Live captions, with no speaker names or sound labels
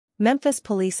Memphis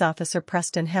Police Officer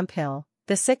Preston Hemphill,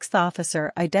 the sixth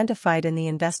officer identified in the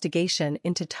investigation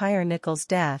into Tyre Nichols'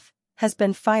 death, has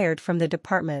been fired from the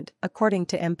department, according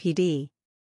to MPD.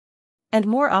 And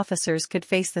more officers could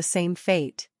face the same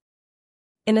fate.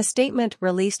 In a statement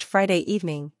released Friday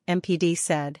evening, MPD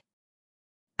said,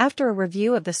 "After a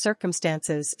review of the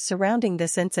circumstances surrounding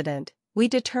this incident, we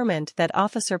determined that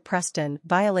Officer Preston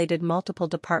violated multiple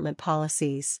department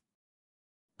policies.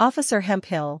 Officer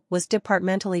Hemphill was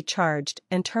departmentally charged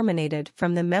and terminated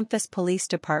from the Memphis Police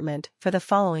Department for the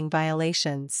following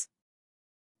violations: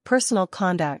 personal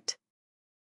conduct,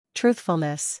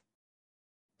 truthfulness,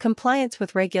 compliance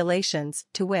with regulations,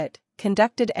 to wit,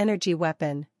 conducted energy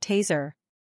weapon, taser,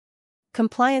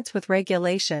 compliance with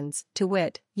regulations, to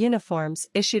wit, uniforms,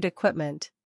 issued equipment,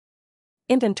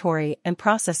 inventory and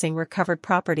processing recovered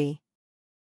property."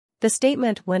 The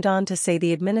statement went on to say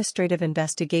the administrative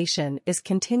investigation is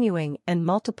continuing and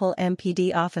multiple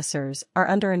MPD officers are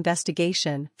under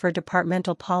investigation for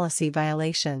departmental policy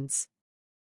violations.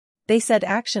 They said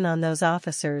action on those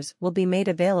officers will be made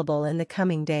available in the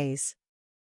coming days.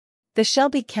 The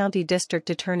Shelby County District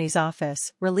Attorney's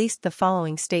Office released the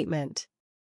following statement.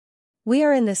 "We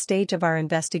are in the stage of our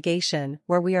investigation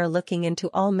where we are looking into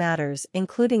all matters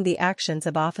including the actions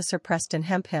of Officer Preston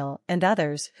Hemphill and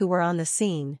others who were on the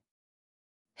scene."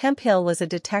 Hemphill was a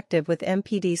detective with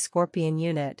MPD's Scorpion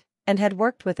unit, and had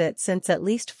worked with it since at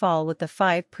least fall with the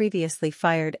 5 previously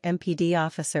fired MPD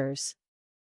officers.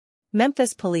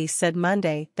 Memphis police said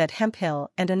Monday that Hemphill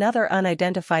and another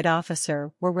unidentified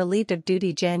officer were relieved of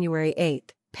duty January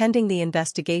 8, pending the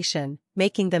investigation,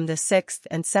 making them the 6th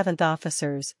and 7th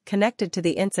officers connected to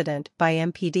the incident by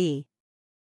MPD.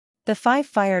 The 5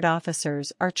 fired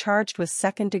officers are charged with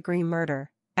second-degree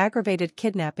murder, aggravated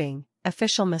kidnapping,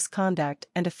 official misconduct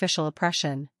and official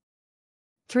oppression.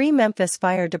 3 Memphis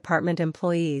Fire Department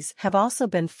employees have also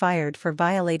been fired for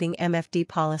violating MFD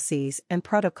policies and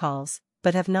protocols,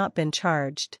 but have not been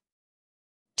charged.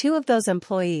 2 of those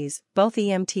employees, both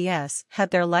EMTs, had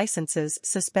their licenses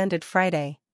suspended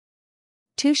Friday.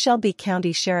 2 Shelby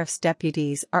County Sheriff's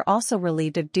deputies are also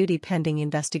relieved of duty pending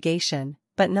investigation,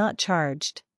 but not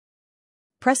charged.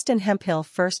 Preston Hemphill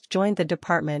first joined the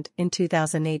department in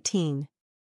 2018.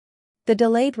 The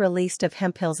delayed release of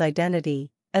Hemphill's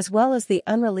identity, as well as the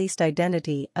unreleased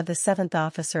identity of the 7th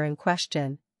officer in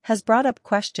question, has brought up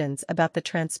questions about the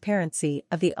transparency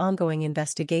of the ongoing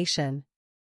investigation.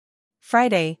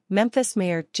 Friday, Memphis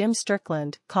Mayor Jim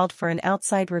Strickland called for an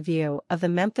outside review of the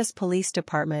Memphis Police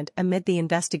Department amid the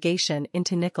investigation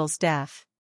into Nichols' death.